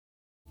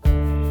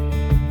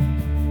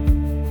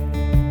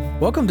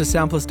Welcome to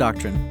Sound Plus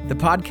Doctrine, the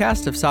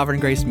podcast of Sovereign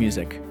Grace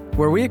Music,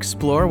 where we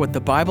explore what the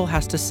Bible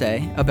has to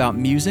say about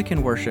music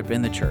and worship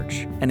in the church,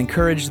 and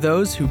encourage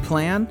those who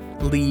plan,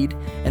 lead,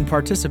 and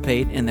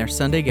participate in their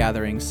Sunday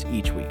gatherings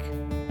each week.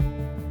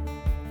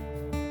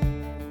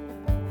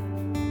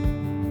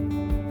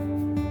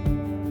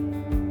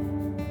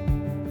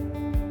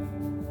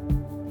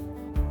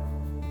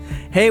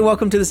 Hey,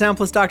 welcome to the Sound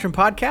Plus Doctrine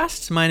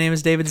podcast. My name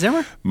is David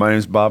Zimmer. My name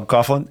is Bob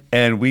Coughlin,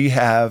 and we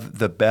have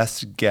the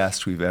best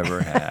guest we've ever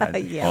had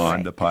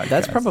on the podcast.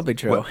 That's probably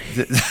true.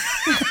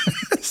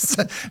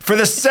 For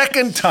the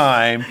second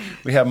time,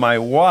 we have my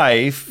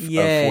wife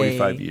Yay. of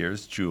 45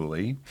 years,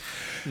 Julie.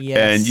 Yes.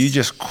 And you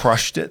just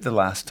crushed it the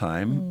last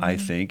time, I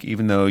think,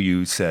 even though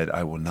you said,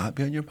 I will not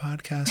be on your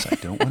podcast. I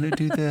don't want to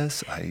do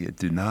this.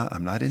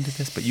 I'm not into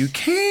this. But you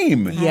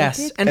came.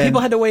 Yes. And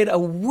people had to wait a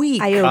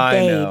week I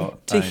obeyed.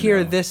 to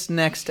hear this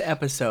next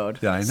episode.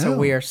 Yeah, I know. So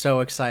we are so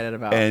excited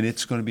about it. And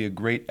it's going to be a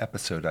great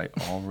episode. I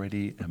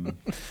already am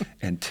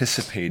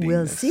anticipating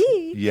We'll this.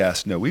 see.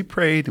 Yes. No, we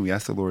prayed and we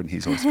asked the Lord, and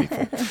He's always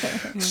faithful.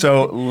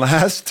 So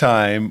last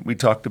time we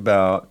talked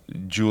about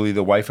Julie,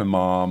 the wife and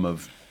mom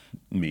of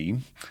me,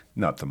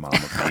 not the mom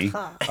of me,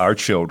 our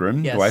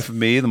children, Yes. the wife of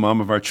me, the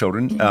mom of our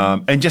children,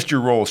 and just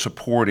your role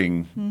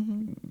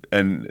supporting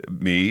and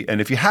me. And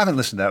if you haven't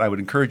listened to that, I would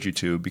encourage you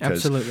to,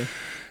 because Absolutely.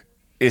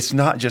 it's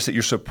not just that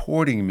you're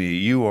supporting me.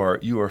 You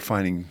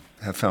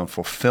have found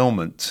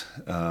fulfillment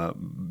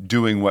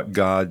doing what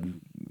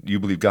you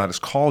believe God has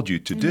called you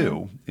to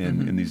do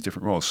in these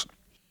different roles.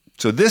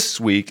 So this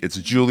week, it's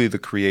Julie the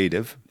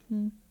Creative,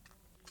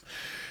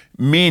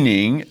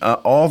 meaning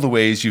all the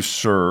ways you've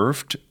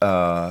served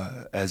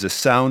as a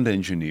sound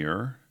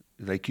engineer.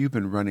 Like, you've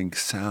been running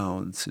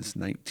sound since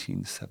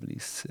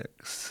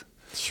 1976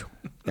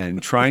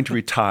 and trying to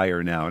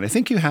retire now. And I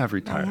think you have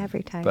retired. I have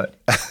retired. But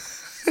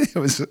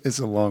it's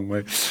a long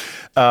way.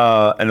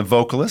 And a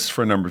vocalist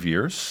for a number of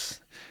years,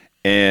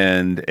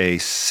 and a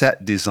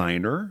set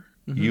designer.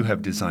 You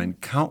have designed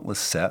countless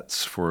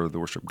sets for the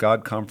Worship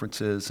God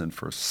conferences and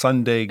for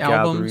Sunday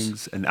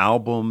gatherings and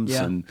albums,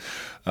 Yeah.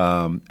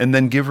 and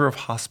then giver of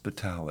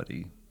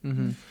hospitality.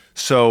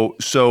 So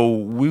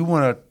we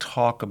want to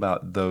talk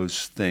about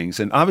those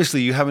things. And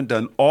obviously you haven't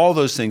done all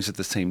those things at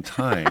the same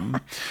time.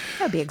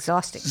 That'd be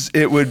exhausting.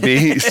 It would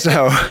be.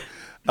 So,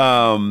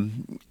 the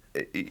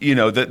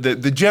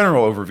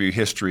general overview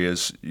history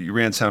is you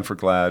ran Sound for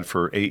Glad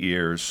for 8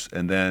 years.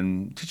 And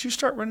then did you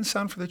start running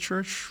sound for the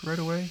church right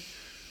away?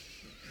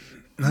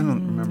 I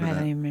don't remember I that.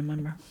 don't even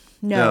remember.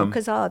 No,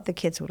 because all the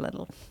kids were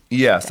little.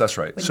 Yes, that's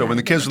right. So when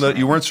the kids were little,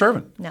 you weren't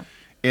serving. No.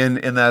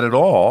 In that at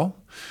all.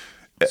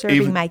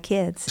 Serving my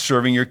kids.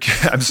 Serving your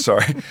kids. I'm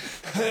sorry.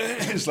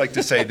 It's like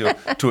to say to a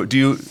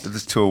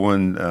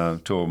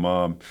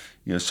mom,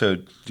 so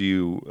do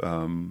you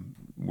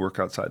work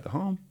outside the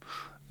home?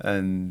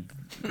 And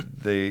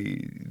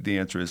the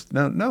answer is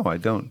no, I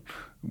don't.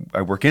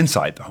 I work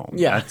inside the home.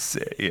 Yeah.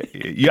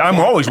 I'm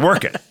always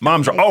working.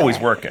 Moms are always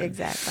working.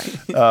 Exactly.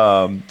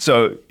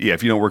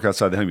 If you don't work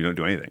outside the home, you don't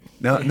do anything.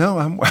 No,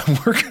 I'm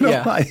working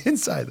a lot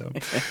inside the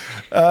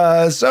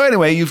home. So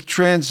anyway, you've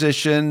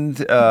transitioned,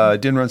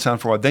 didn't run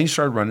sound for a while. Then you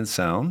started running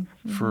sound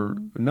for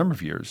a number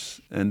of years.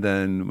 And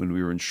then when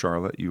we were in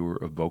Charlotte, you were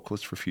a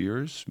vocalist for a few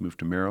years. Moved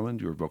to Maryland.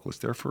 You were a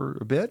vocalist there for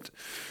a bit.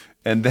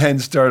 And then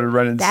started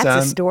running sound.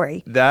 That's a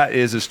story. That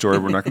is a story.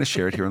 We're not going to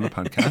share it here on the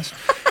podcast.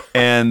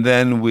 And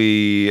then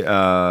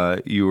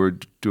you were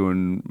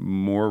doing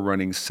more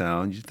running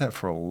sound. You did that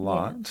for a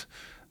lot.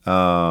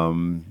 Yeah.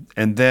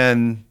 And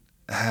then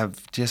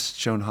have just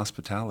shown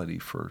hospitality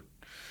for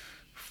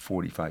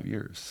 45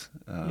 years.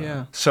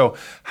 So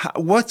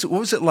what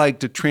was it like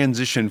to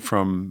transition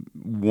from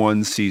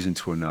one season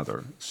to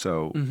another?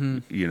 So,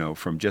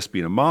 from just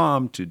being a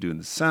mom to doing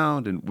the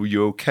sound, and were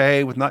you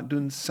okay with not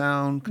doing the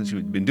sound? Because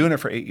you'd been doing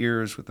it for 8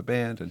 years with the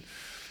band, and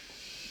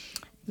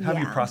how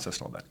have you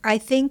processed all that? I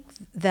think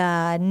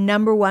the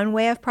number one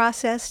way I've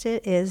processed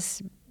it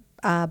is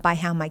by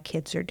how my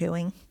kids are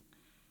doing.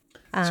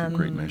 That's a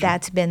great measure.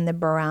 That's been the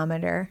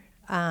barometer.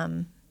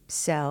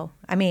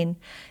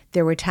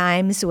 There were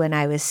times when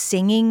I was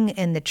singing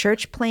in the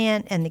church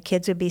plant and the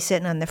kids would be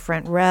sitting on the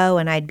front row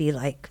and I'd be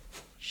like,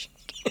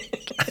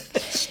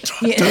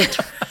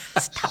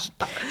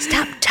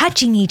 stop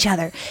touching each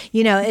other.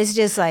 It's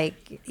just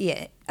like,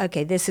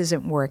 okay, this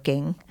isn't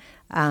working.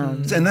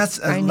 And that's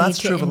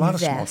true of a lot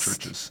of small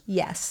churches.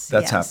 Yes.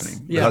 That's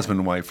happening. The husband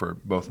and wife are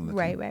both on the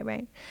team.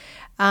 Right.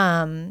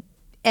 And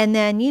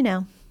then,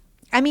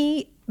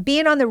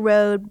 being on the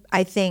road,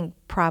 I think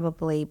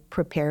probably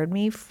prepared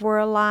me for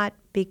a lot,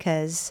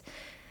 because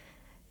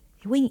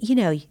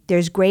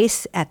there's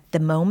grace at the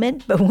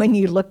moment, but when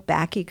you look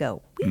back, you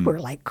go, we were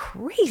like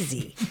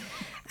crazy.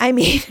 I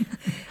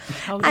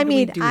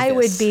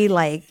would be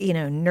like,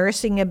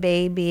 nursing a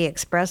baby,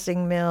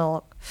 expressing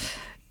milk,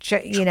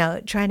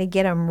 trying to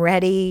get them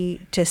ready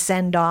to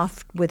send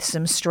off with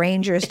some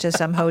strangers to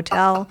some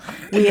hotel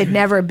we had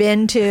never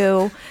been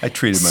to. I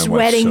treated my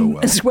wife so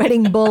well.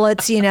 Sweating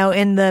bullets,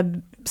 in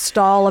the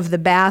stall of the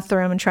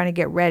bathroom and trying to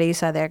get ready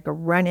so they could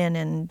run in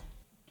and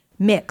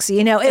mix.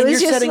 You know, it And was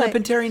you're just setting like, up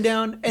and tearing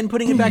down and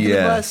putting it back in the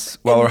bus.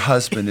 While her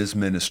husband is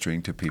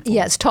ministering to people.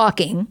 yes,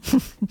 talking,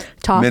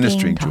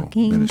 Ministering, Jewel.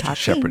 Ministering, talking.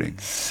 shepherding.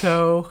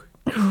 So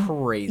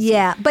crazy.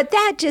 Yeah, but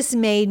that just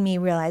made me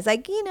realize,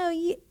 like, you know,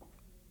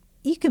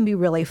 you can be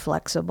really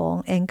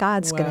flexible, and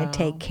God's going Wow. to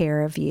take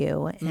care of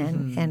you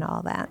and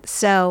all that.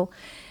 So,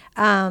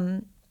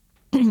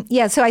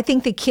 yeah, so I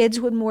think the kids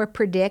would more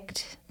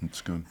predict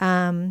That's good.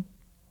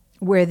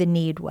 where the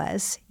need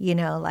was. You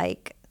know,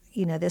 like,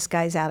 you know, this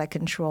guy's out of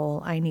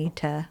control. I need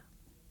to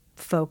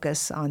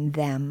focus on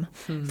them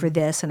for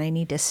this, and I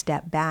need to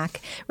step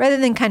back rather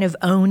than kind of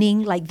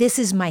owning, like, this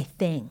is my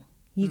thing.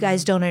 You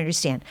guys don't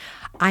understand.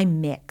 I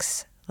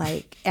mix.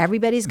 Like,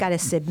 everybody's got to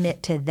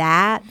submit to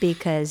that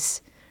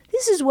because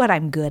this is what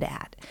I'm good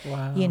at.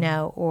 Wow. You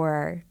know,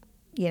 or,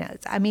 you know,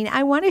 I mean,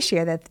 I want to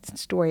share that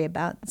story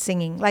about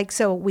singing. Like,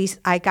 so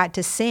I got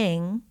to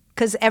sing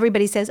because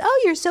everybody says,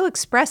 oh, you're so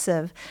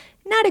expressive.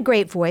 Not a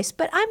great voice,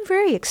 but I'm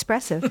very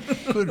expressive.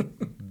 Good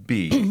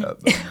B level.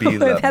 That's B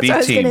what I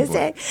was team. gonna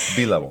say.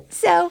 B level.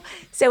 So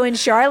in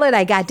Charlotte,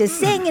 I got to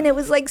sing, and it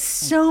was like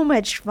so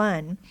much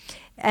fun.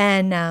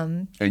 And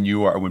And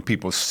you are, when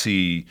people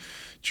see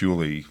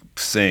Julie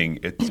sing,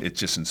 it's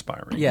just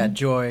inspiring. Yeah,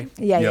 joy.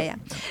 yeah. Yep.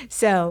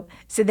 So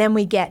then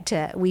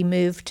we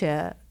moved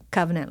to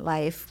Covenant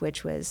Life,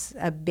 which was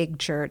a big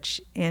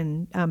church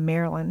in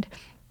Maryland,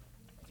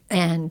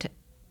 and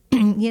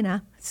you know,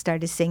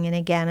 started singing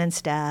again and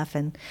stuff.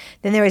 And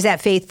then there was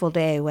that faithful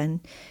day when,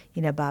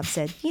 you know, Bob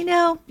said, you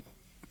know,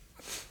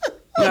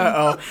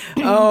 Uh-oh.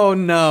 Oh,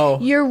 no.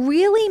 you're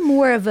really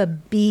more of a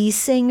B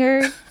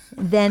singer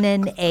than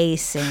an A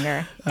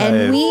singer,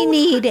 and we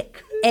need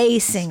A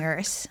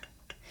singers.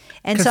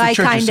 And 'Cause so the I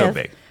church is kind so of,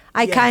 big.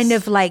 I kind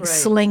of like right.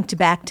 slinked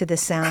back to the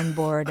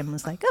soundboard and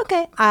was like,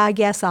 okay, I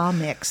guess I'll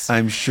mix.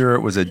 I'm sure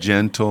it was a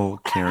gentle,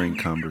 caring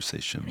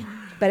conversation.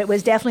 But it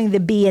was definitely the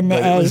B and the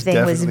But it A was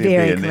thing was definitely a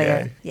very B and the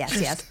clear. A.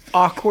 Yes.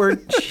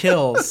 Awkward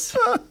chills.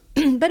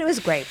 But it was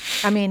great.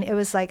 I mean, it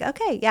was like,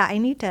 okay, yeah, I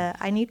need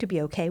to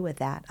be okay with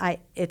that.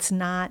 It's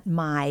not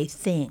my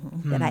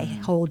thing that I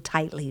hold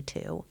tightly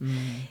to.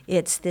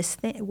 It's this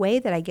way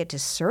that I get to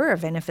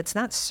serve, and if it's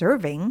not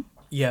serving,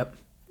 Yep.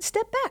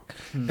 step back.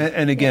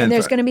 And again, And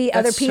there's going to be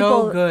other That's so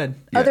people, good.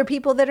 other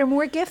people that are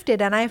more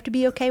gifted, and I have to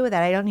be okay with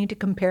that. I don't need to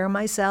compare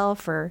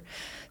myself or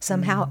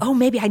somehow, oh,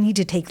 maybe I need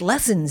to take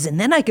lessons and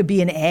then I could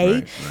be an A.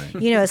 Right.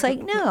 You know, it's like,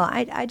 no,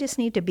 I just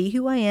need to be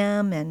who I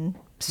am and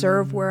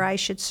serve where I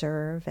should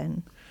serve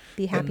and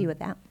be happy with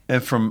that.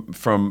 And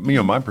from you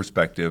know my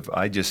perspective,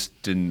 I just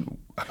didn't.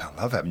 I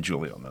love having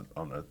Julie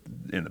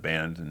in the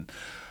band, and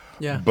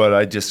Yeah. but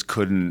I just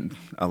couldn't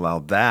allow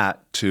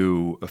that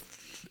to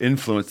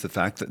influence the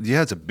fact that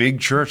it's a big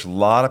church, a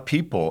lot of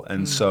people,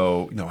 and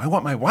so I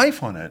want my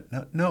wife on it.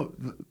 No,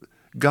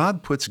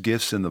 God puts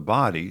gifts in the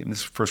body, and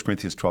this 1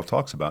 Corinthians 12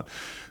 talks about,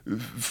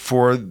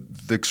 for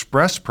the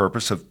express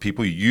purpose of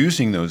people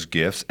using those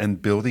gifts and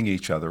building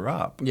each other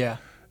up. Yeah.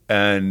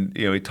 And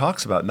he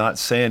talks about not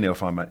saying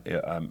if I'm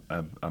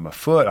a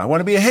foot, I want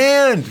to be a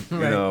hand,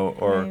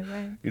 or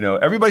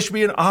Right. Everybody should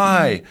be an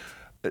eye.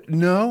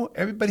 No,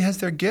 everybody has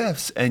their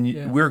gifts, and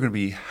we're going to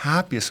be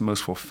happiest and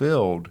most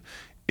fulfilled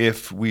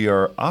if we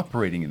are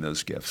operating in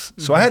those gifts.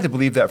 So I had to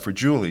believe that for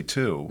Julie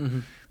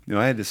too.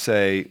 I had to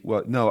say,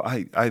 well, no,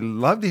 I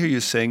love to hear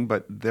you sing,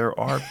 but there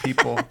are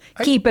people.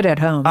 Keep it at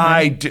home.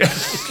 I do.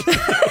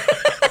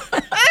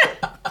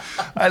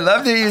 I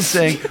love to hear you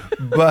sing,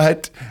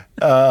 but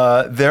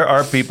there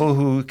are people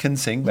who can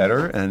sing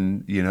better,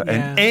 and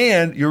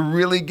and you're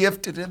really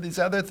gifted in these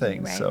other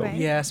things. Right, so right.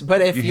 Yes,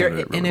 but if You you're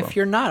handled it really if well.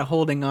 you're not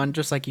holding on,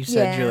 just like you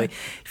said, Yeah. Julie,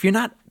 if you're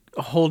not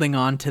holding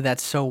on to that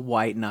so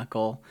white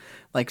knuckle,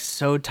 like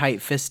so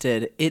tight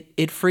fisted,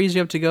 it frees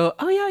you up to go,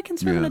 oh yeah, I can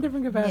serve in Yeah. a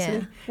different capacity.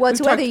 Yeah. Well, it's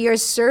We've whether talked- you're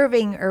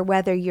serving or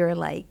whether you're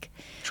like,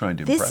 trying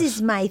to this impress.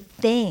 is my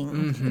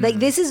thing. Like,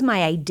 this is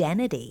my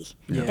identity.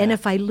 And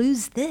if I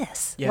lose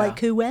this, Yeah. like,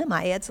 who am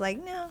I? It's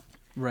like, no.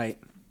 right,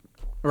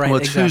 right, well,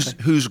 it's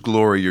exactly. whose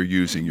glory you're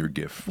using your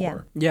gift for. Yeah.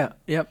 Yeah,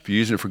 yep. If you're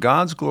using it for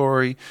God's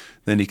glory,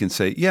 then He can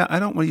say, "Yeah, I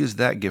don't want to use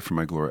that gift for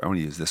my glory. I want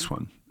to use this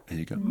one." And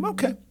you go,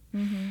 "Okay."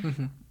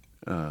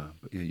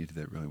 But yeah, you did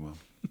that really well.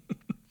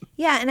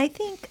 Yeah, and I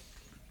think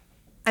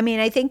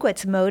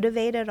what's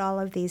motivated all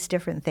of these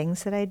different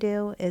things that I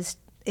do is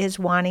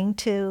wanting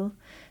to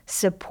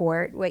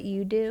support what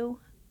you do,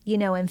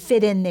 and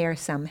fit in there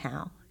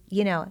somehow,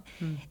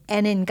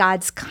 And in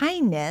God's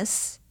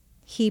kindness,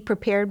 He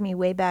prepared me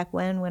way back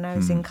when I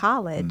was in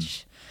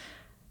college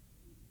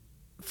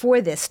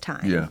for this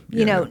time,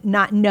 Yeah.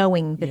 not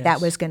knowing that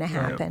Yes. was going to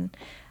happen.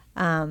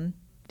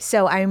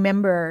 So I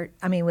remember,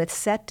 with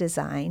set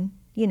design,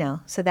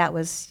 so that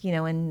was,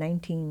 in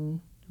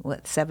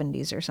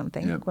 1970s or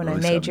something Yeah, when I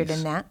early majored 70s.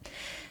 in that.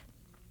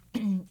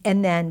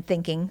 And then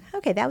thinking,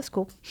 okay, that was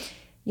cool.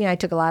 I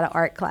took a lot of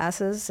art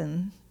classes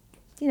and,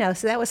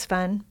 so that was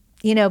fun,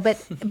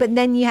 but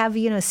then you have,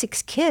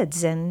 6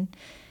 kids and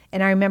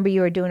And I remember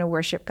you were doing a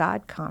Worship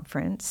God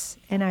conference,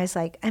 and I was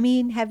like, I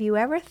mean, have you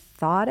ever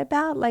thought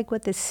about like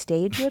what the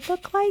stage would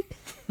look like?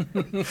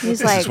 He's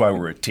This like, is why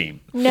we're a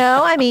team.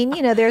 no, I mean,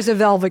 there's a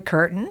velvet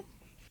curtain.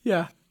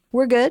 Yeah.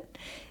 We're good.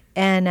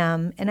 And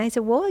I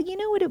said, well,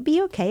 would it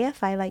be okay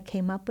if I like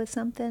came up with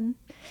something?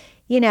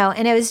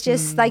 And it was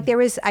just like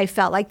I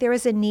felt like there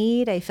was a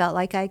need. I felt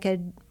like I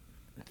could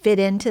fit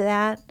into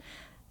that.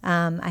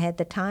 I had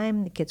the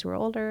time. The kids were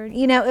older.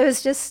 It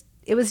was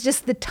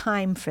just the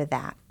time for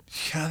that.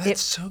 Yeah,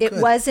 that's so good.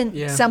 It wasn't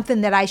Yeah. something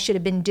that I should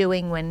have been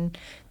doing when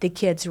the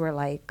kids were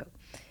like,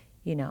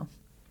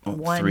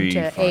 1 3,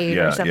 to 5. 8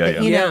 Yeah, or something.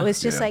 yeah, yeah. It was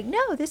just Yeah. like,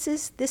 no, this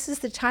is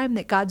the time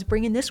that God's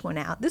bringing this one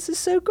out. This is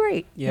so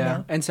great.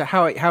 Yeah. And so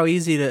how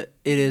easy it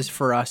is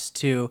for us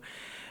to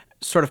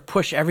sort of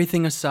push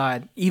everything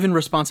aside, even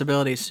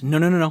responsibilities.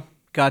 No.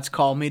 God's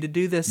called me to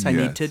do this. I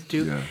need to Yes,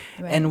 do. yeah.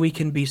 Right. And we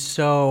can be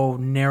so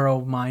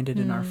narrow-minded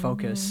in our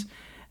focus.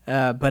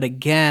 But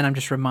again, I'm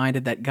just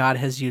reminded that God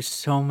has used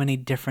so many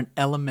different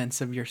elements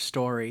of your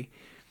story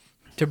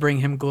to bring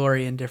him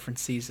glory in different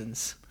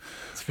seasons.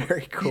 It's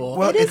very cool.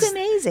 Well, It is it's-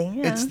 amazing.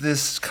 Yeah. It's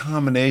this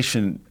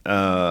combination.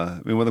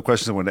 One of the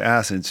questions I wanted to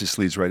ask, and it just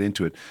leads right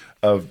into it,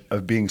 of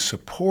being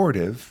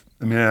supportive.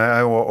 I mean,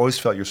 I always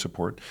felt your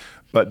support,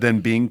 but then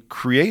being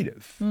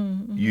creative.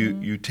 Mm-hmm.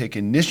 You take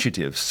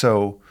initiative.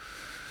 So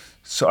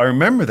I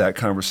remember that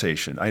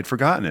conversation. I had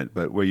forgotten it,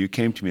 but where you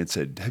came to me and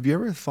said, "Have you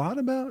ever thought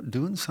about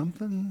doing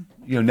something?"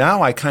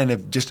 Now I kind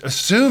of just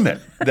assume it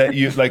that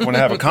you like when I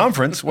have a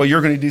conference. Well,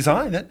 you're going to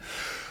design it.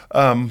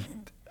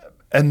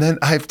 And then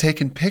I've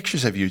taken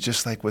pictures of you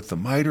just like with the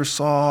miter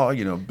saw,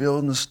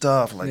 building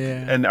stuff.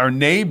 And our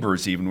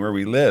neighbors, even where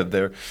we live,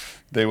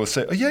 they will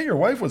say, "Oh yeah, your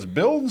wife was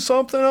building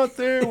something out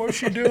there. What's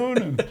she doing?"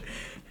 And,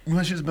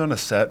 well, she's been on a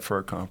set for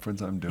a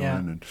conference I'm doing. Yeah.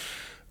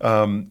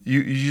 And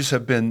you just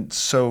have been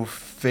so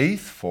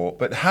faithful.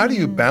 But how do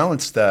you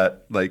balance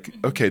that? Like,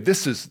 okay,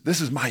 this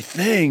is my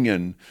thing,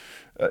 and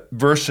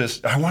versus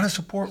I want to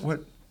support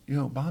what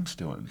Bob's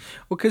doing.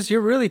 Well, because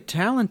you're really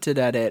talented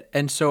at it.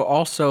 And so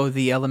also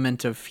the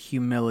element of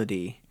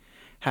humility.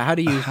 How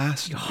do you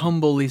has to be.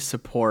 humbly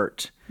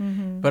support,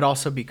 but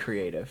also be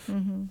creative?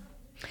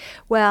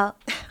 Well,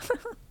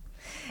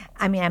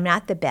 I mean, I'm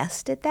not the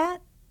best at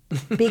that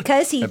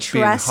because he Being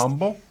trusts.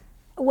 humble.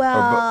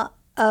 Well,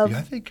 Yeah,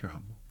 I think you're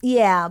humble.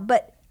 yeah,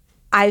 but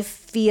I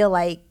feel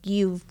like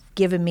you've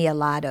given me a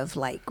lot of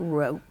like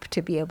rope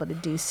to be able to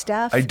do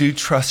stuff. I do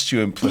trust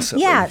you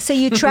implicitly. Yeah, so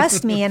you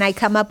trust me, and I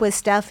come up with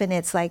stuff, and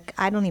it's like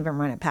I don't even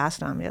run it past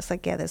them. I'm just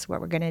like, yeah, this is what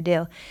we're gonna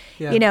do,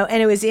 Yeah.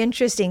 And it was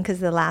interesting because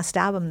the last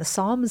album, the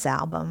Psalms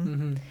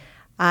album,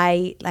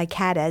 I like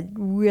had a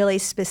really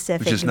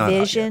specific Which is not out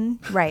vision,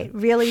 right?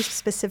 Really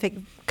specific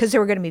because there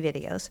were going to be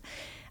videos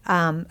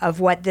of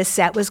what this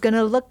set was going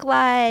to look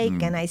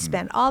like, and I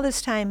spent all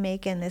this time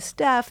making this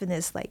stuff, and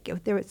this like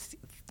there was.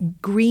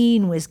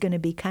 Green was going to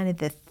be kind of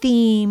the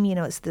theme,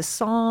 it's the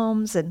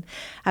Psalms, and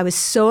I was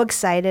so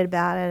excited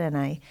about it, and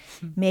I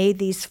made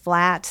these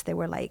flats that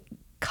were like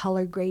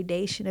color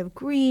gradation of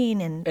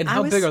green, and And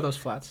big are those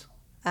flats?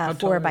 How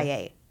tall 4 are by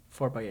they? 8.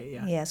 4 by 8,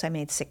 yeah. Yeah, so I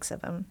made 6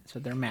 of them, So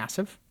they're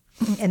massive.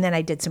 and then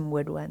I did some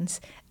wood ones.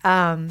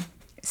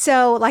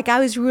 So like I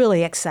was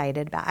really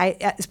excited about.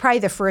 It's probably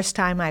the first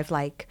time I've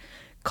like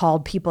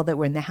called people that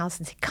were in the house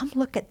and said, "Come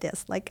look at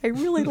this. Like, I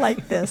really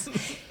like this,"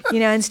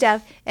 and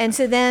stuff. And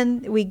so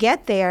then we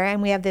get there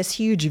and we have this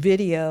huge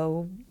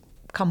video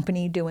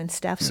company doing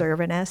stuff,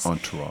 serving us.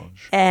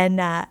 Entourage. And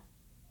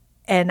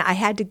I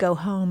had to go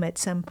home at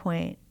some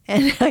point.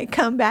 And I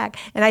come back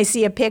and I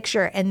see a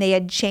picture and they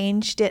had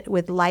changed it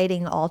with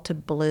lighting all to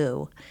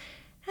blue.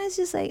 I was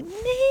just like,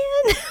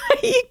 man,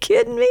 are you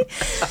kidding me?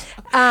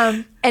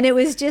 And it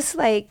was just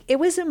like, it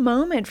was a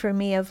moment for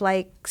me of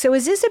like, so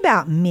is this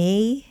about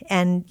me?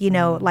 And,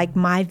 like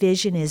my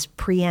vision is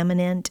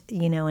preeminent,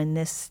 and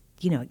this,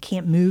 it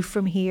can't move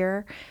from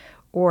here.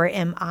 Or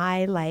am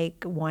I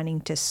like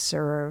wanting to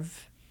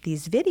serve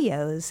these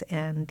videos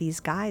and these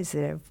guys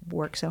that have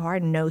worked so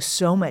hard and know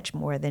so much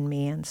more than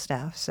me and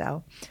stuff.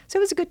 So it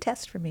was a good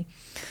test for me.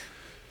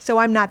 So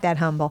I'm not that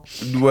humble.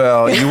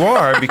 Well, you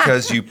are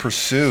because you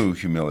pursue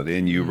humility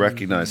and you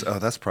recognize, oh,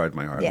 that's pride in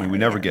my heart. I Yeah, mean, we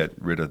never get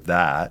rid of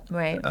that,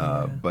 Right.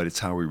 But it's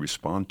how we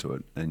respond to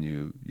it. And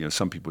you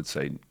some people would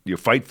say, you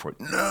fight for it.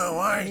 No,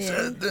 I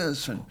said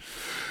this, and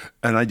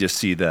I just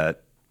see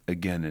that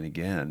again and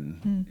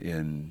again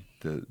in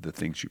the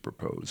things you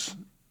propose.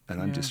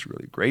 And I'm just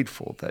really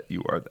grateful that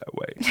you are that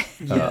way.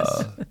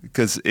 Yes.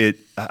 Because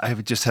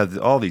I've just had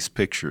all these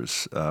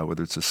pictures,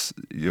 whether it's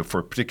for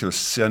a particular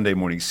Sunday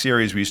morning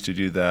series, we used to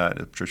do that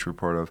at Church we're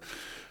part of,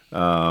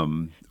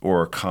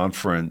 or a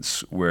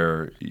conference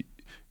where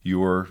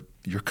you're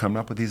coming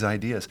up with these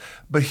ideas.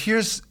 But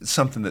here's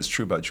something that's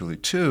true about Julie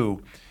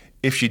too.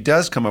 If she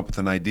does come up with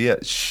an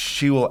idea,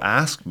 she will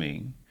ask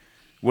me,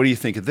 "What do you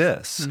think of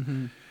this?"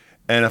 Mm-hmm.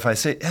 And if I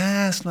say,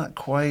 it's not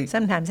quite.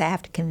 Sometimes I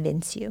have to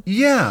convince you.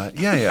 Yeah.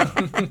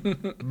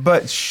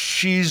 But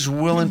she's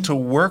willing to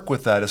work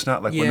with that. It's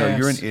not like, well, no,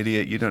 you're an Yes.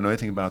 idiot. You don't know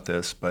anything about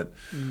this. But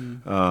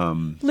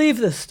Leave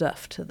the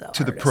stuff to the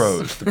to the artists.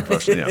 pros, the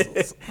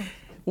professionals.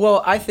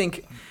 Well, I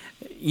think,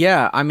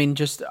 I mean,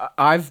 just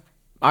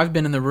I've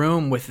been in the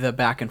room with the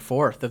back and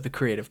forth of the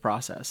creative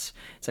process.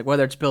 It's like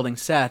whether it's building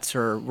sets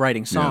or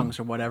writing songs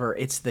or whatever,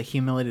 it's the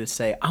humility to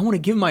say, I want to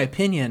give my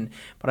opinion,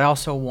 but I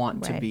also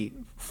want to Right. be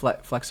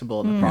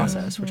flexible in the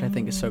process, which I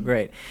think is so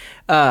great.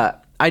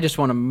 I just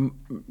want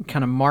to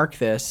kind of mark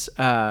this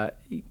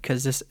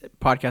because this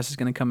podcast is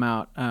going to come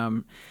out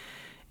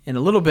in a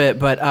little bit,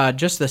 but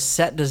just the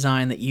set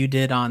design that you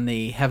did on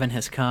the Heaven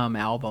Has Come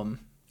album.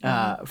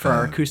 For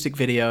our acoustic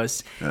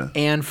videos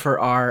and for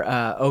our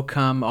O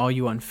Come All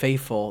You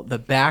Unfaithful, the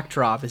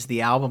backdrop is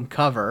the album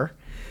cover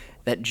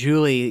that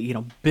Julie,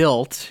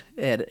 built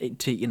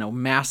to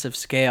massive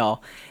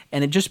scale,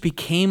 and it just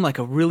became like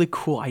a really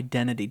cool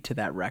identity to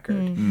that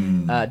record.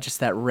 Just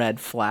that red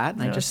flat,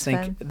 and I just think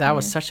fun. that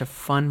was such a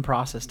fun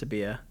process to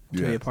be a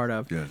part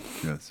of.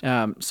 Yes.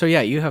 So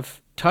you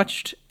have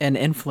touched and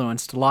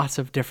influenced lots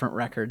of different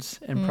records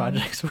and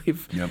projects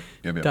we've Yep.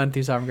 done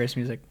through Sovereign Grace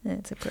Music.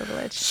 It's a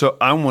privilege. So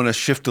I want to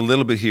shift a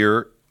little bit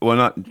here. Well,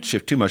 not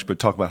shift too much, but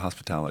talk about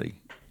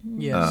hospitality.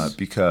 Yes.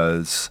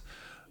 Because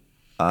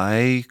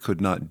I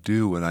could not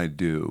do what I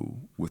do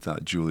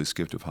without Julie's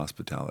gift of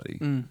hospitality.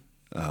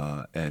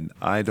 And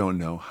I don't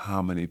know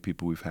how many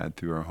people we've had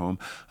through our home.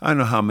 I don't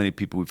know how many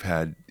people we've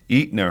had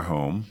eat in our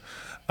home.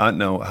 I don't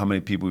know how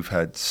many people we've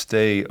had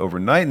stay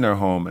overnight in our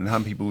home and how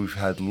many people we've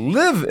had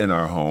live in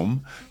our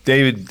home.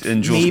 David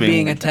and Jules Me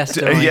being a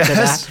testimony to yes,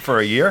 that. for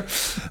a year.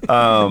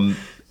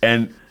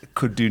 And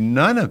could do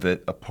none of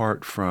it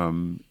apart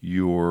from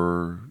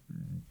your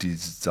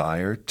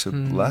desire to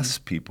bless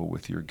people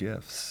with your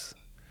gifts.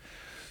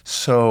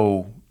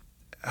 So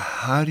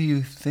how do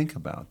you think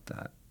about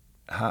that?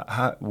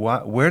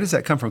 Where does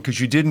that come from? Because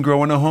you didn't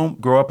grow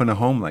up in a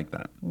home like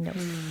that. Nope.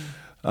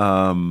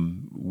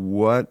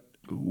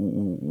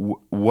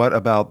 What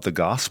about the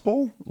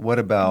gospel? What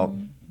about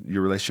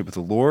your relationship with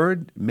the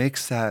Lord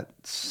makes that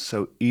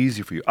so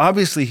easy for you?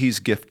 Obviously, He's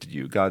gifted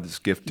you. God has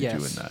gifted you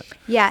in that.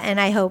 Yeah, and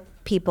I hope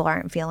people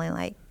aren't feeling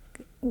like,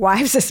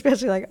 wives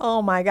especially, like,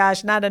 oh my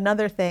gosh, not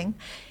another thing.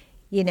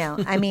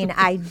 I mean,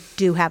 I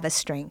do have a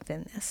strength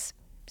in this.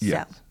 So,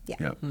 Yes. yeah.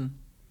 Yeah.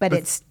 But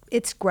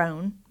it's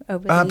grown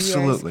over the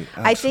Absolutely, years.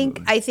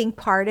 absolutely. I think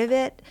part of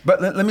it.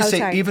 But let me say,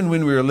 sorry. even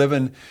when we were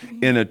living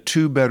in a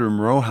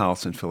 2-bedroom row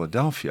house in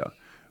Philadelphia,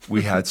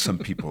 we had some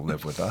people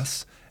live with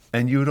us,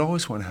 and you would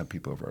always want to have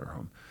people over at our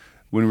home.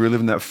 When we were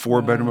living in that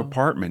 4-bedroom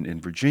apartment in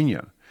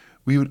Virginia,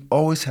 we would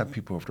always have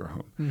people over to our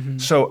home.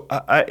 So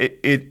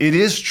it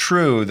is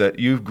true that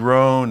you've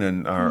grown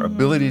and our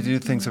ability to do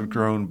things have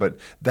grown, but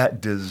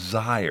that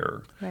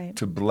desire Right.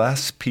 to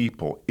bless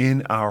people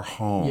in our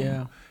home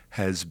Yeah.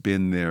 has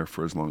been there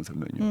for as long as I've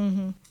known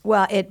you.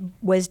 Well, it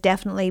was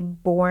definitely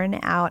born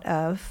out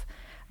of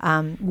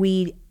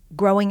we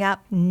growing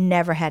up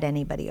never had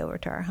anybody over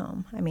to our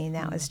home. I mean,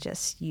 that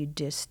was you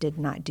just did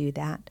not do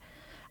that.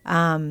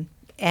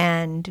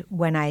 And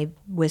when I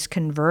was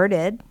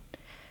converted,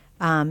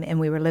 and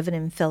we were living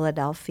in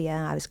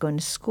Philadelphia, I was going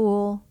to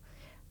school.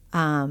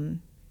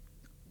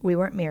 We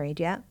weren't married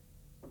yet,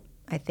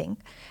 I think.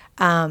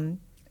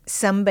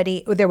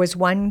 There was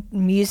one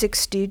music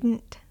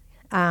student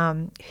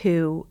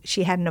who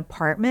she had an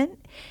apartment,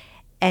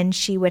 and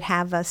she would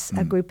have us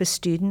a group of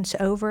students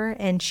over,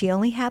 and she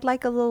only had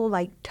like a little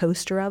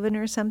toaster oven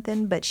or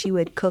something, but she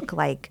would cook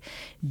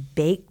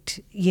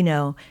baked,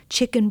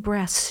 chicken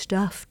breast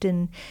stuffed,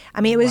 and I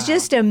mean it was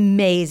just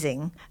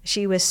amazing.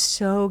 She was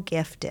so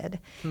gifted,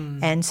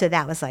 and so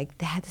that was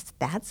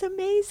that's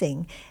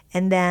amazing.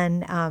 And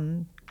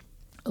then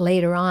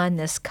later on,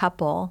 this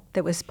couple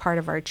that was part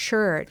of our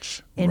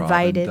church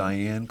invited Rob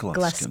and Diane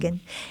Gluskin.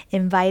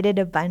 Invited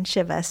a bunch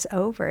of us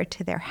over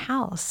to their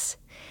house.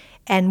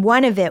 And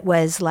one of it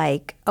was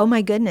like, oh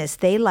my goodness,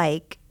 they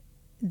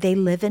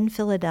live in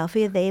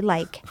Philadelphia. They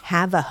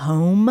have a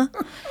home.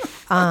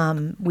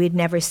 We'd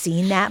never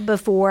seen that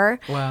before.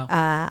 Wow.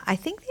 I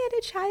think they had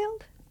a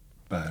child,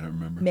 I don't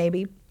remember.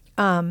 maybe.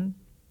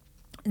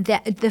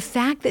 That the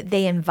fact that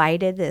they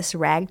invited this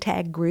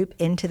ragtag group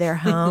into their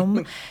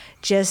home,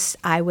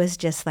 I was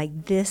just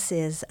like, this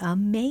is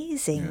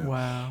amazing.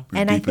 Wow.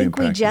 And I Deeply think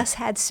we impacted. just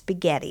had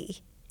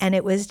spaghetti. And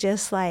it was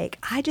just I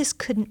just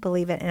couldn't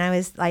believe it. And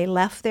I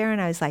left there and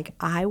I was like,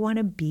 I want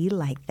to be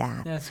like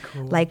that. That's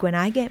cool. Like when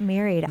I get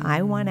married,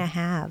 I want to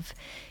have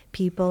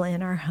people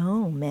in our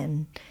home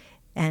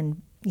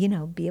and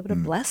be able to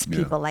bless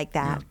people like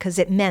that because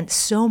it meant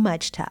so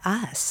much to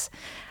us.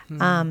 So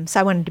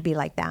I wanted to be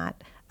like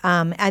that.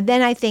 And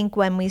then I think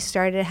when we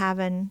started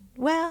having,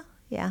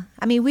 I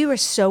mean, we were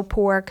so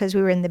poor because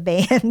we were in the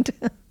band.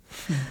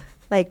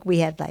 We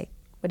had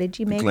what did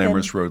you make?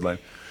 Glamorous road life.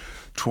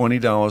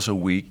 $20 a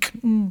week,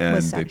 and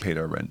was they that- paid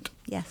our rent.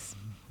 Yes.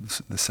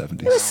 the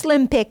 70s. It was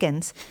slim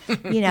pickings,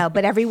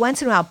 but every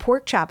once in a while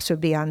pork chops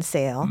would be on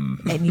sale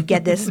and you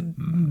get this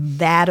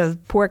vat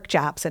of pork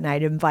chops, and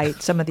I'd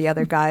invite some of the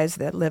other guys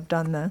that lived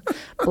on the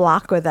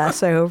block with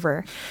us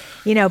over,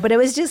 but it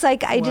was just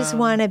like, I just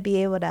want to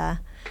be able to,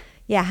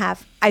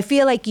 I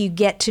feel like you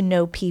get to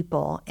know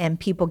people and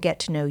people get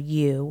to know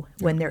you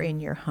when they're in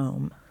your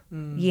home,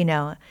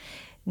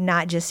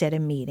 not just at a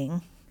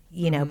meeting,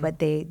 but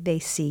they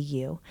see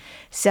you.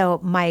 So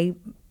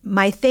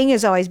my thing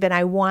has always been,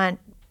 I want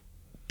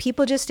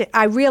people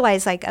I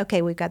realize like,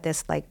 okay, we've got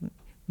this like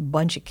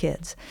bunch of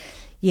kids,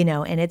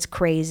 and it's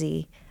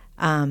crazy.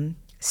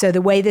 So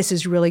the way this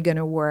is really going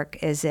to work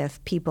is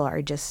if people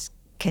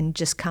can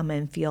just come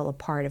and feel a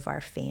part of our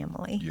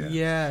family.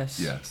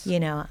 Yes.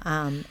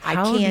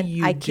 How do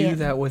you do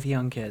that with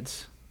young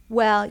kids?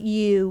 Well,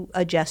 you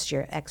adjust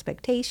your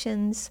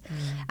expectations.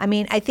 I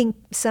mean, I think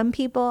some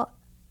people,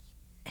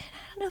 and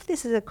I don't know if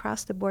this is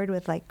across the board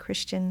with like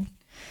Christian,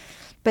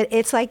 but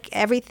it's like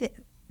everything,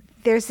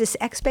 there's this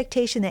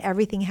expectation that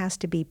everything has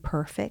to be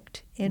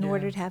perfect in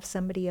order to have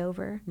somebody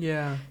over.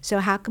 Yeah. So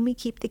how can we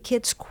keep the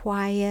kids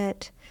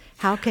quiet?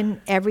 How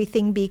can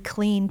everything be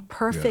cleaned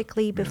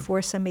perfectly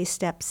before somebody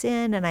steps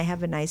in and I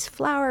have a nice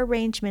flower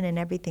arrangement and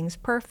everything's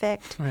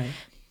perfect? Right.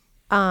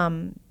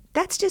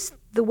 That's just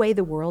the way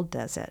the world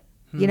does it.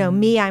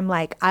 Me, I'm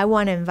like, I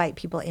want to invite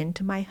people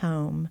into my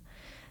home.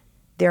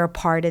 They're a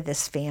part of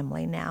this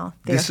family now.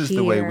 This is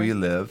the way we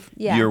live.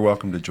 Yeah. You're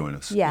welcome to join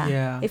us.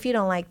 Yeah. If you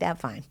don't like that,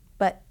 fine.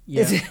 But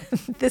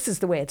this is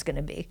the way it's going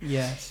to be.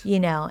 Yes.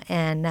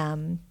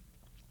 And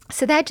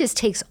so that just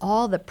takes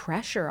all the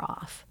pressure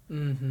off.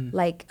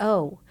 Like,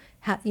 the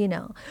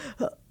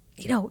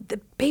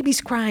baby's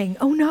crying.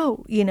 Oh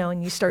no,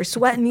 and you start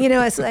sweating.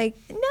 It's like,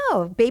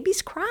 no,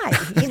 babies cry.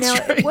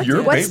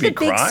 What's the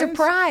big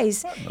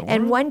surprise?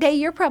 And one day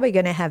you're probably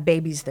going to have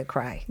babies that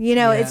cry.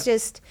 It's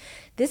just,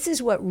 this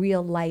is what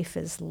real life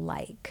is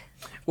like.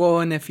 Well,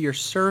 and if you're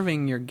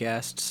serving your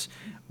guests,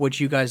 which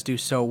you guys do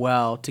so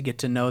well to get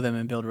to know them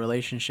and build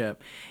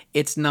relationship,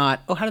 it's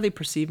not, how do they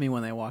perceive me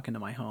when they walk into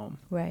my home?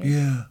 Right.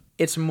 Yeah.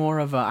 It's more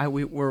of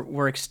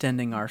we're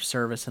extending our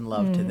service and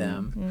love to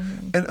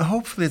them. And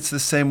hopefully it's the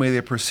same way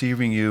they're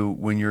perceiving you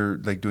when you're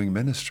like doing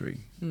ministry.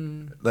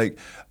 Like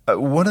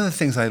one of the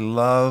things I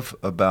love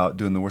about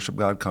doing the Worship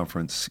God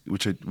Conference,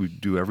 which we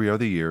do every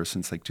other year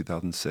since like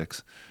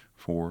 2006,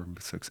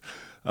 6,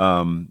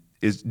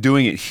 is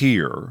doing it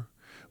here.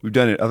 We've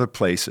done it other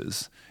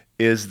places,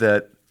 is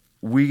that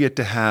we get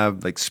to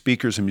have like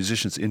speakers and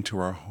musicians into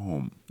our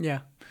home. Yeah.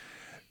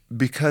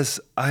 Because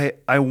I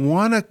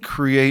want to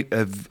create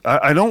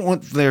I don't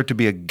want there to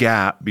be a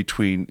gap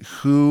between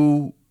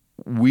who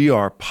we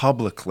are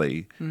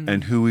publicly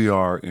and who we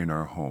are in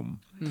our home.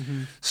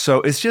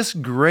 So it's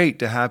just great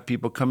to have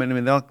people come in. I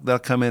mean, they'll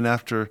come in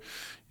after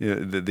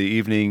the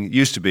evening.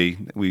 Used to be,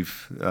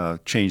 we've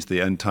changed the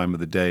end time of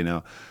the day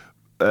now,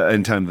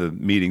 end time of the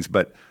meetings,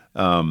 but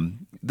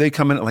they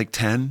come in at like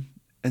 10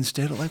 and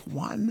stay at like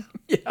 1.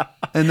 Yeah.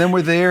 And then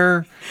we're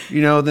there,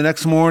 the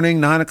next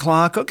morning, 9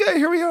 o'clock. Okay,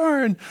 here we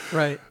are.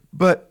 Right.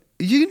 But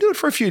you can do it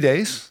for a few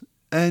days,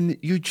 and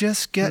you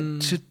just get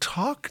to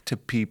talk to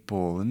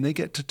people, and they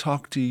get to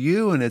talk to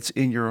you, and it's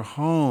in your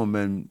home.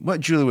 And what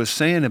Julie was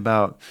saying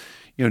about,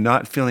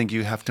 not feeling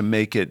you have to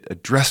make it a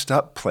dressed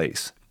up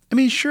place. I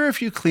mean, sure,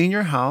 if you clean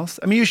your house,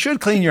 you should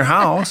clean your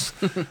house,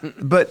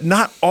 but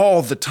not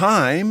all the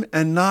time,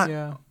 and not,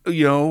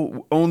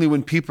 only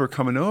when people are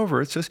coming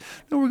over. It's just,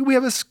 we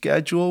have a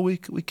schedule. We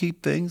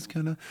keep things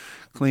kind of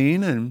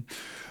clean. And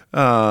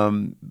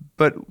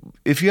but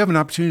if you have an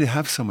opportunity to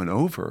have someone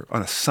over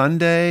on a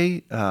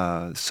Sunday,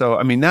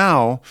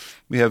 now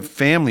we have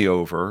family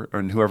over,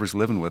 and whoever's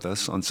living with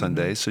us on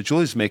Sundays. So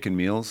Julie's making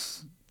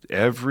meals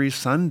every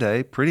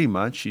Sunday, pretty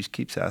much. She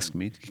keeps asking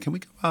me, can we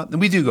go out?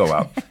 And we do go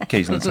out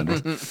occasionally on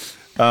Sundays.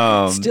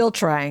 Still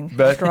trying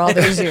after all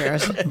those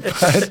years.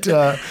 But,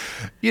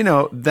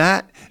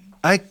 that,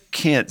 I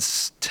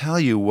can't tell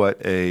you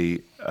what a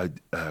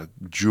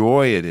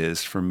joy it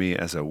is for me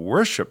as a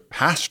worship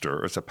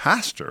pastor,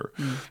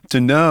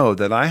 to know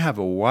that I have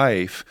a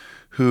wife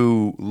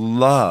who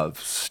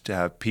loves to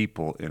have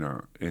people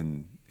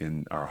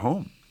in our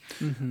home.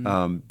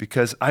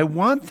 Because I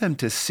want them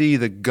to see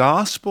the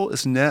gospel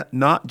is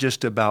not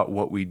just about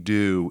what we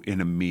do in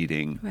a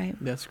meeting. Right.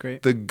 That's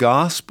great. The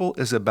gospel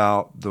is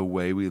about the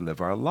way we live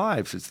our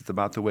lives. It's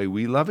about the way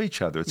we love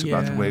each other. It's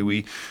about the way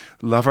we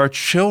love our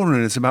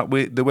children. It's about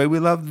the way we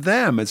love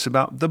them. It's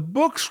about the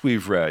books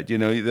we've read.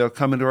 They'll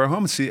come into our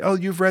home and see, oh,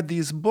 you've read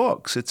these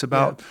books. It's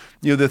about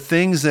the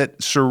things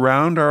that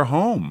surround our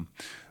home.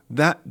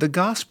 That the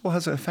gospel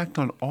has an effect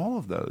on all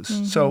of those.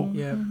 So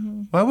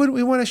why wouldn't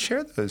we want to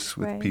share those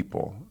with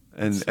people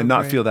and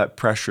not feel that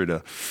pressure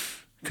to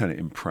kind of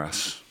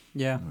impress?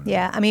 Yeah.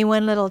 Yeah.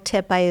 One little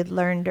tip I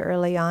learned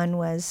early on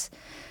was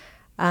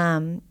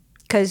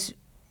because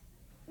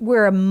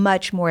we're a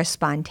much more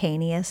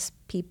spontaneous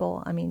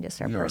people. I mean,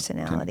 just our We tend to be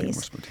personalities.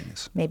 more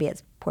spontaneous. Maybe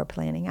it's poor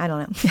planning. I don't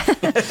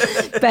know.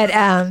 But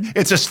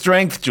It's a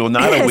strength, Jewel,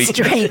 not a weakness.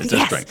 strength, It's a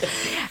yes.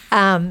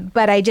 strength.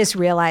 But I just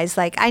realized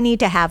like I need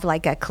to have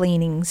like a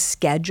cleaning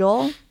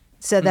schedule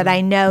so that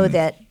I know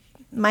that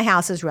my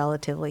house is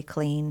relatively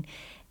clean.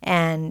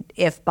 And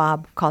if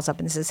Bob calls up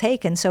and says, "Hey,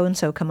 can so and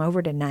so come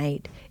over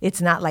tonight?"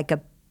 It's not like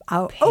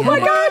oh my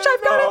gosh,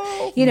 I've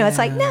got it. It's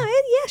like, no,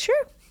 yeah,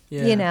 sure.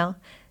 Yeah.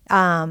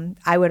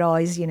 I would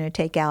always,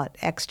 take out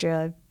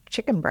extra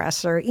chicken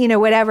breasts or,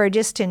 whatever,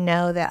 just to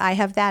know that I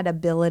have that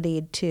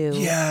ability to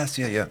Yes,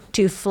 yeah.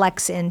 to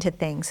flex into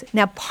things.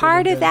 Now,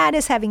 part of that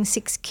is having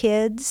 6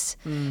 kids.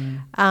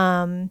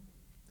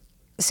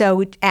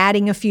 So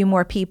adding a few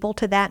more people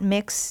to that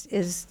mix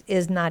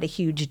is not a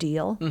huge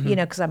deal,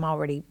 because I'm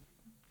already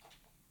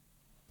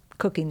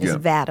cooking this Yeah,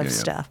 vat of yeah.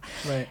 stuff.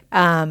 Right.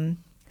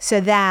 So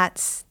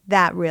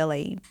that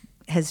really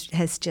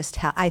has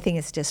just I think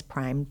it's just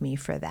primed me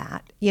for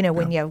that.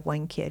 When you have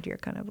one kid, you're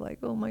kind of like,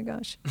 oh my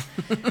gosh,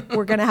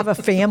 we're gonna have a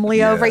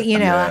family over,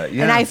 yeah.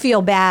 And I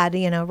feel bad,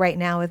 right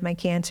now with my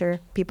cancer.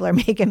 People are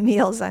making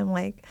meals. I'm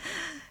like,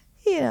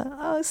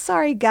 oh,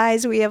 sorry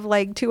guys, we have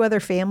like 2 other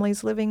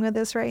families living with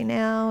us right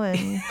now,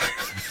 and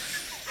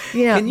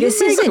Can you this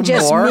make isn't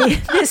just more?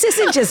 me. This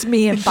isn't just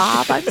me and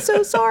Bob. I'm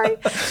so sorry.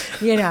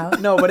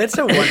 No, but it's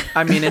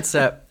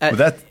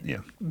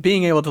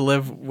being able to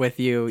live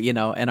with you,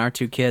 and our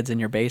 2 kids in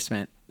your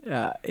basement.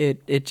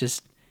 It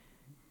just,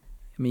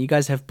 you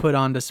guys have put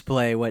on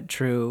display what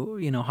true,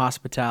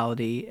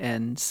 hospitality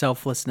and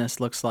selflessness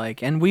looks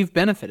like, and we've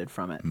benefited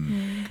from it.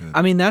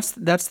 Good.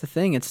 That's the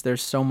thing.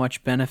 There's so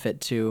much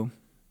benefit to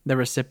the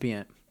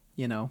recipient.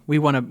 We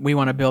want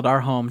to build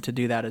our home to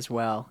do that as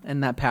well,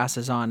 and that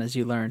passes on, as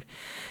you learned.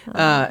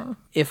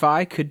 If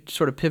I could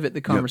sort of pivot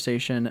the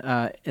conversation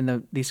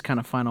in these kind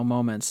of final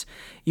moments,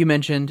 you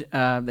mentioned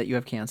that you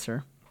have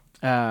cancer,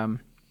 and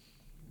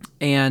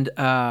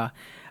I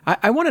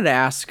wanted to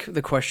ask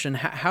the question: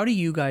 how do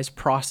you guys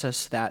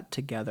process that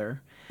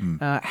together?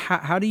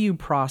 How do you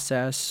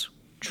process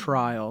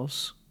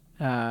trials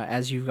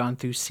as you've gone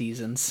through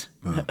seasons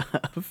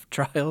of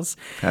trials?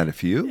 Had a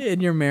few. In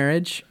your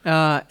marriage,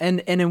 and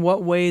in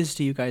what ways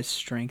do you guys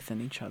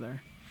strengthen each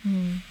other?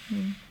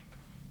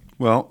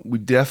 Well, we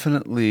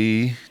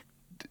definitely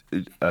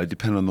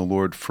depend on the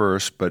Lord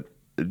first, but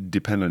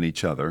depend on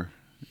each other.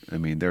 I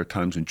mean, there are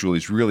times when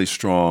Julie's really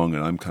strong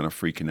and I'm kind of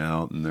freaking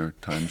out, and there are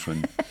times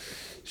when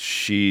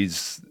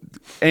she's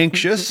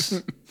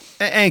anxious.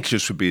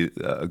 Anxious would be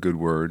a good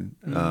word,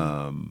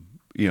 and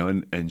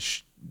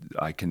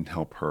I can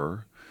help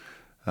her.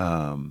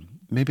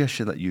 Maybe I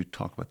should let you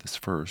talk about this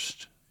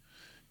first.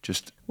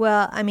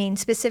 Well,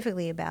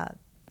 specifically about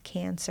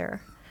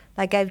cancer.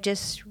 Like I've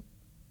just,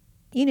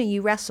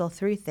 you wrestle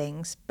through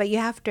things, but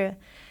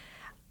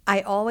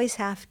I always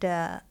have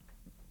to,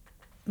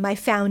 my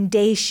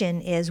foundation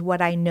is what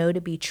I know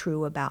to be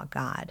true about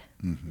God.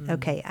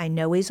 Okay, I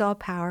know He's all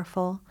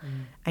powerful.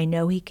 I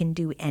know He can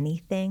do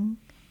anything.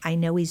 I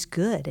know He's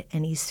good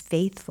and He's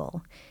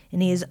faithful.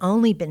 And He has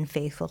only been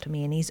faithful to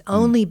me, and He's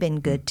only been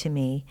good to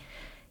me.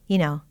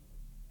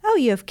 Oh,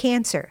 you have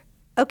cancer.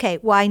 Okay,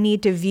 well, I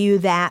need to view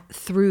that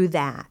through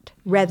that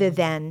rather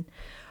than,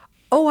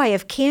 oh, I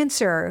have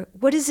cancer.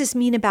 What does this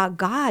mean about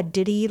God?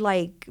 Did He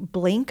like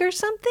blink or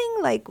something?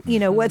 Like,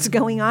 what's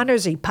going on? Or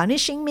is He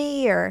punishing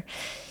me? Or,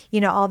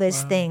 all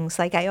these things.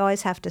 Like I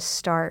always have to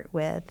start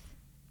with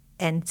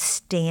and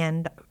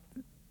stand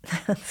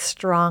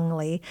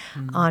strongly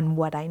on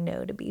what I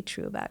know to be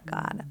true about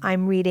God.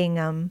 I'm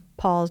reading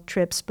Paul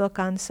Tripp's book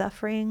on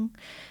suffering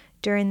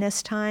during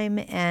this time,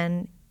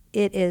 and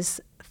it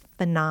is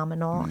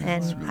phenomenal.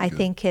 And really I good.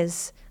 think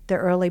the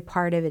early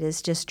part of it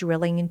is just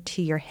drilling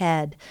into your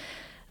head.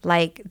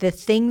 Like the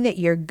thing that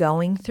you're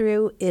going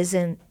through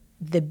isn't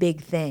the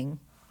big thing.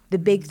 The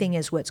big thing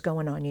is what's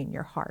going on in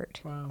your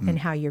heart and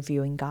how you're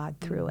viewing God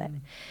through it.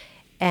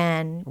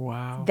 And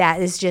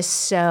that is just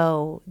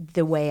so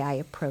the way I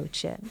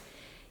approach it.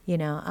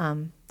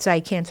 So I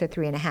had cancer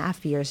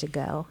 3.5 years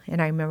ago,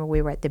 and I remember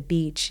we were at the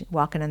beach,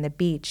 walking on the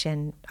beach,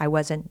 and I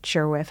wasn't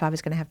sure if I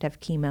was going to have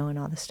chemo and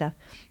all this stuff.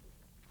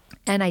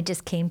 And I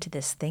just came to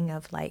this thing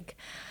of like,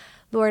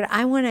 Lord,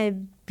 I want to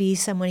be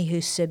somebody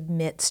who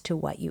submits to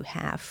what you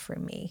have for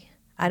me.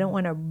 I don't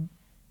want to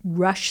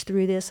rush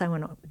through this.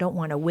 Don't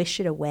want to wish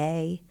it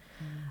away.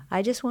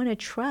 I just want to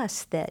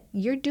trust that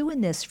you're doing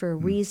this for a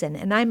reason,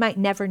 and I might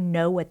never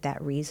know what that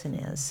reason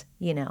is,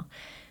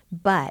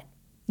 but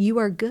you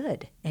are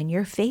good, and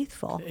you're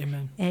faithful,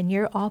 Amen. And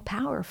you're all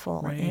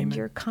powerful, Right, and amen.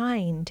 you're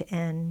kind,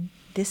 and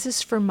this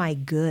is for my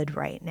good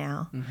right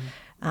now.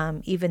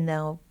 Even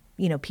though,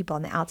 people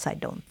on the outside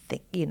don't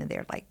think,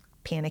 they're like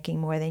panicking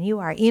more than you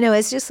are.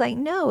 It's just like,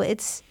 no,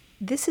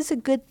 this is a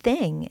good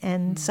thing,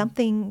 and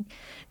something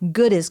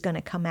good is going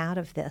to come out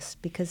of this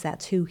because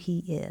that's who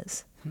He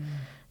is.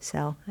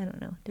 So I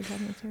don't know. Did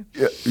that answer?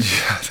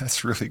 Yeah,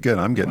 that's really good.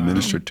 I'm getting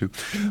ministered to.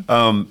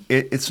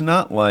 It's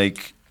not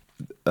like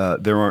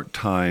there aren't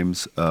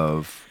times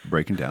of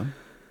breaking down.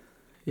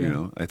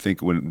 Yeah. I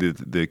think when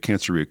the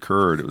cancer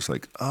reoccurred, it was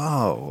like,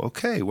 oh,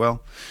 okay,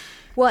 well,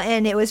 Well,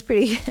 and it was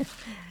pretty,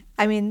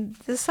 I mean,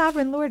 the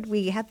Sovereign Lord,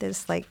 we had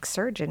this like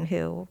surgeon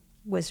who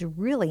was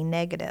really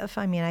negative.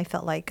 I mean, I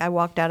felt like I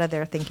walked out of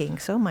there thinking,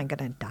 so am I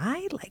going to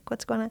die? Like,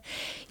 what's going on?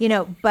 You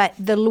know, but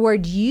the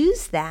Lord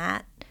used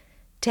that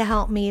to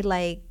help me.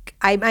 Like,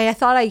 I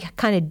thought I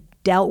kind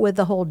of dealt with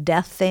the whole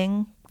death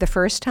thing the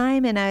first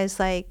time. And I was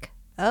like,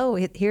 oh,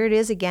 here it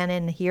is again.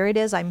 And here it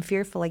is, I'm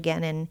fearful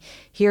again. And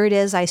here it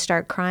is, I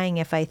start crying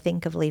if I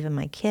think of leaving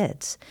my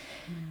kids.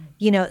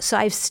 You know, so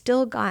I've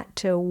still got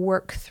to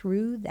work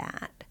through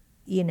that,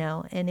 you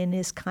know, and in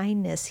his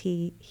kindness,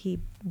 he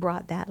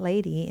brought that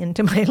lady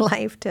into my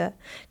life to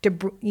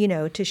you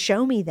know, to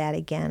show me that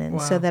again.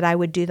 And so that I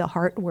would do the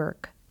heart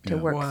work to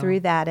work through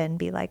that and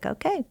be like,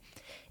 okay,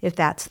 if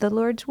that's the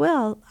Lord's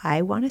will,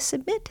 I want to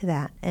submit to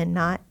that and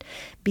not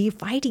be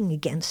fighting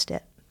against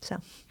it. So,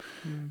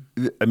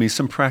 I mean,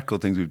 some practical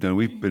things we've done.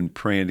 We've been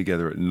praying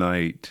together at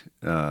night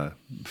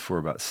for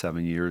about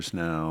 7 years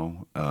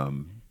now,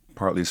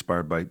 partly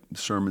inspired by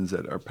sermons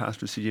that our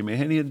pastor C.J.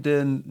 Mahaney had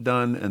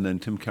done, and then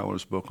Tim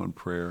Keller's book on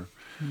prayer,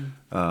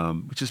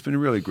 which has been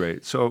really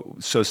great. So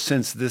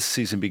since this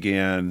season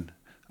began,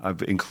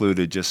 I've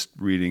included just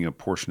reading a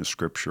portion of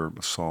Scripture,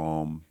 a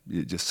psalm,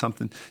 just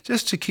something,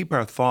 just to keep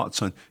our thoughts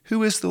on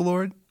who is the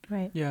Lord?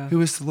 right. Yeah. Who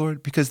is the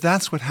Lord? Because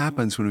that's what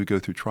happens when we go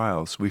through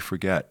trials. We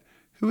forget.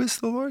 Who is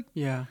the Lord?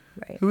 Yeah.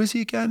 Right. Who is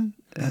he again?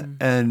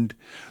 And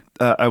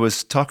I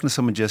was talking to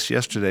someone just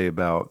yesterday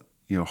about,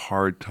 you know,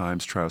 hard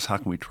times, trials. How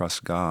can we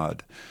trust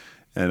God?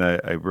 And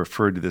I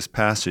referred to this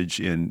passage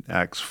in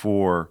Acts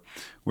 4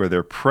 where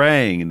they're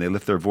praying and they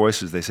lift their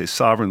voices. They say,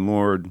 Sovereign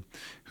Lord,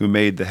 who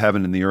made the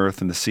heaven and the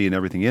earth and the sea and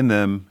everything in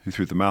them, who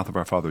through the mouth of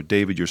our father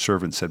David, your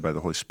servant, said by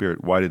the Holy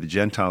Spirit, why did the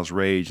Gentiles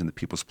rage and the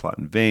peoples plot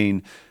in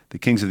vain? The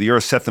kings of the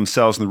earth set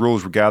themselves and the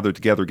rulers were gathered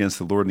together against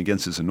the Lord and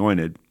against his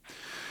anointed.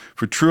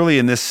 For truly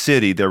in this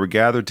city they were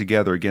gathered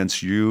together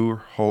against your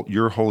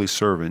holy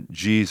servant,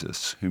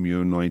 Jesus, whom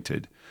you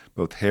anointed,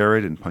 both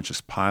Herod and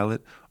Pontius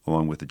Pilate,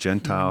 along with the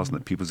Gentiles and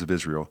the peoples of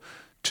Israel,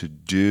 to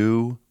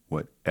do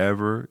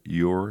whatever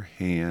your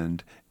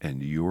hand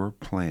and your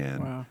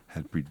plan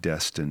had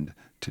predestined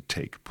to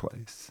take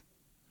place.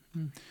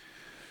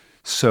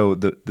 So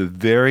the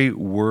very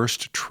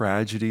worst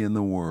tragedy in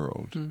the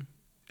world,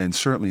 and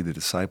certainly the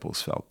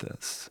disciples felt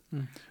this,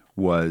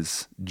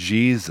 was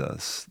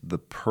Jesus, the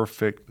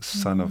perfect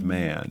Son of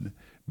Man,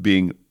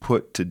 being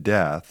put to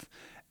death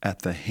at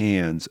the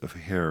hands of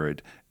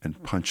Herod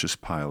and Pontius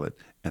Pilate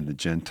and the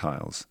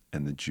Gentiles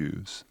and the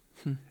Jews.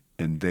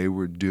 And they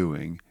were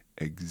doing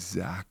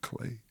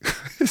exactly,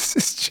 this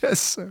is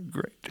just so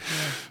great.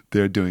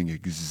 They're doing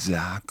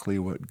exactly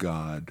what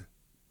God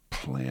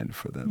planned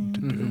for them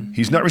to do.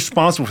 He's not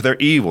responsible for their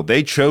evil.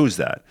 They chose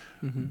that.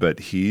 But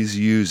he's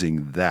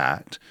using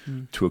that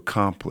to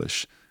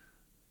accomplish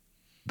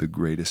the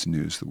greatest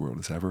news the world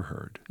has ever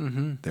heard,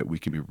 that we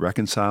can be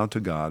reconciled to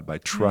God by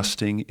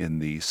trusting in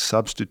the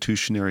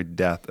substitutionary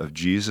death of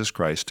Jesus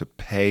Christ to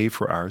pay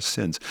for our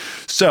sins.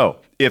 So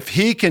if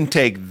he can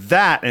take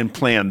that and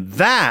plan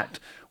that,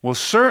 well,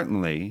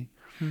 certainly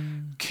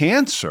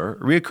cancer,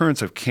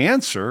 reoccurrence of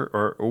cancer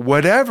or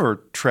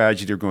whatever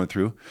tragedy you're going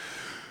through,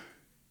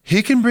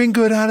 he can bring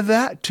good out of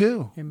that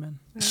too. Amen.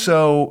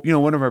 So, you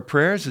know, one of our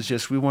prayers is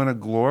just we want to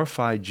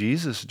glorify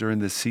Jesus during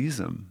this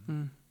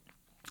season.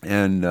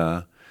 And,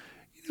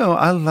 you know,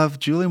 I love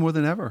Julie more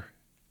than ever.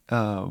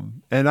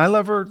 And I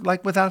love her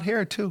like without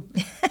hair too.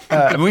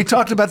 And we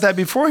talked about that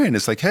beforehand.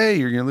 It's like, hey,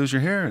 you're going to lose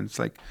your hair. And it's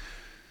like,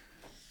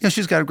 yeah,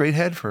 she's got a great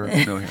head for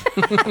no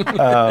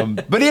hair.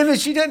 But even if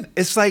she didn't,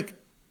 it's like,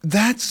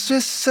 that's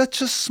just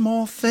such a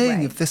small thing.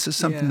 Right. If this is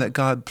something that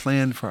God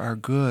planned for our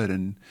good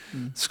and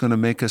it's going to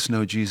make us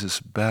know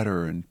Jesus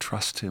better and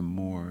trust him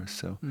more.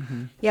 So,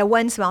 Yeah,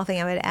 one small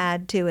thing I would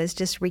add too is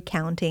just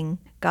recounting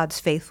God's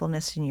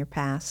faithfulness in your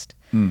past.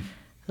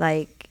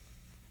 Like,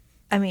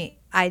 I mean,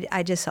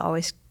 I just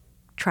always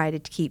try to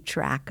keep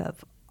track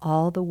of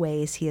all the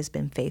ways he has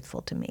been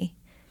faithful to me.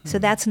 So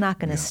that's not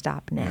going to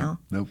stop now.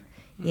 Nope.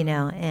 You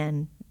know,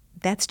 and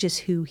that's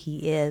just who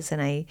he is.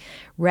 And I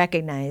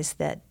recognize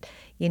that,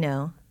 you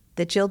know,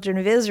 the children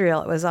of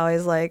Israel, it was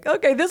always like,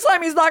 okay, this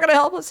time he's not going to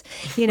help us.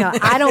 You know,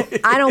 I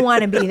don't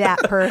want to be that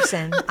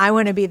person. I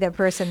want to be the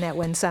person that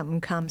when something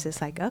comes,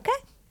 it's like, okay,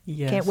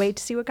 can't wait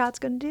to see what God's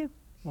going to do.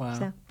 Wow.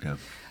 So. Yeah.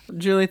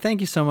 Julie,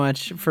 thank you so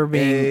much for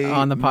being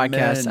on the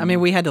podcast. I mean,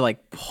 we had to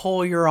like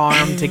pull your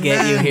arm to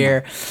get you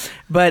here,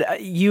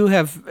 but you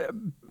have,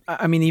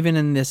 I mean, even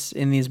in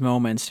these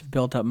moments,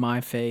 built up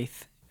my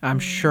faith. I'm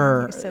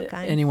sure You're so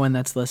kind. anyone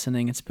that's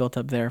listening, it's built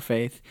up their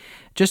faith.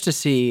 Just to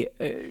see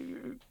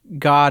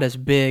God as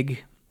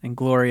big and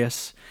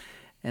glorious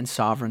and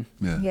sovereign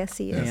Yeah. Yes,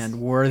 he is. and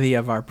worthy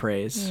of our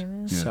praise.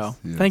 So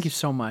Yes. thank you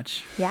so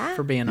much Yeah.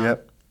 for being on.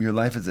 Yep. Your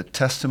life is a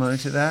testimony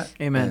to that.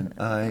 Amen.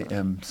 And I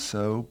am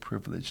so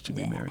privileged to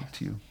be married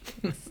to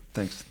you.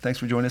 Thanks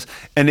for joining us.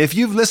 And if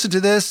you've listened to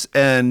this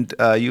and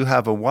you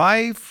have a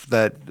wife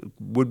that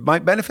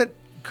might benefit,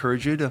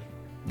 encourage you to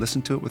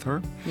listen to it with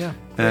her. Yeah.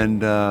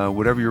 And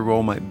whatever your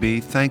role might be,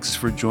 thanks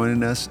for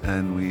joining us,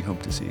 and we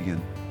hope to see you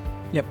again.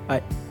 Yep.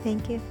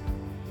 Thank you.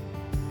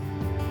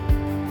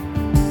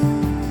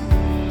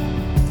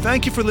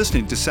 Thank you for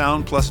listening to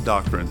Sound Plus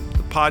Doctrine,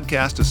 the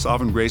podcast of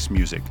Sovereign Grace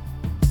Music.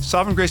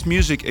 Sovereign Grace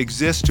Music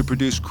exists to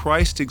produce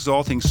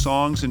Christ-exalting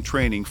songs and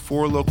training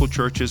for local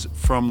churches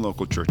from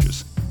local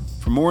churches.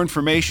 For more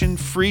information,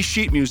 free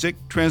sheet music,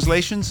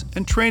 translations,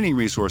 and training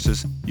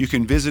resources, you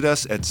can visit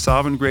us at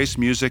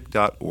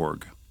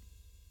sovereigngracemusic.org.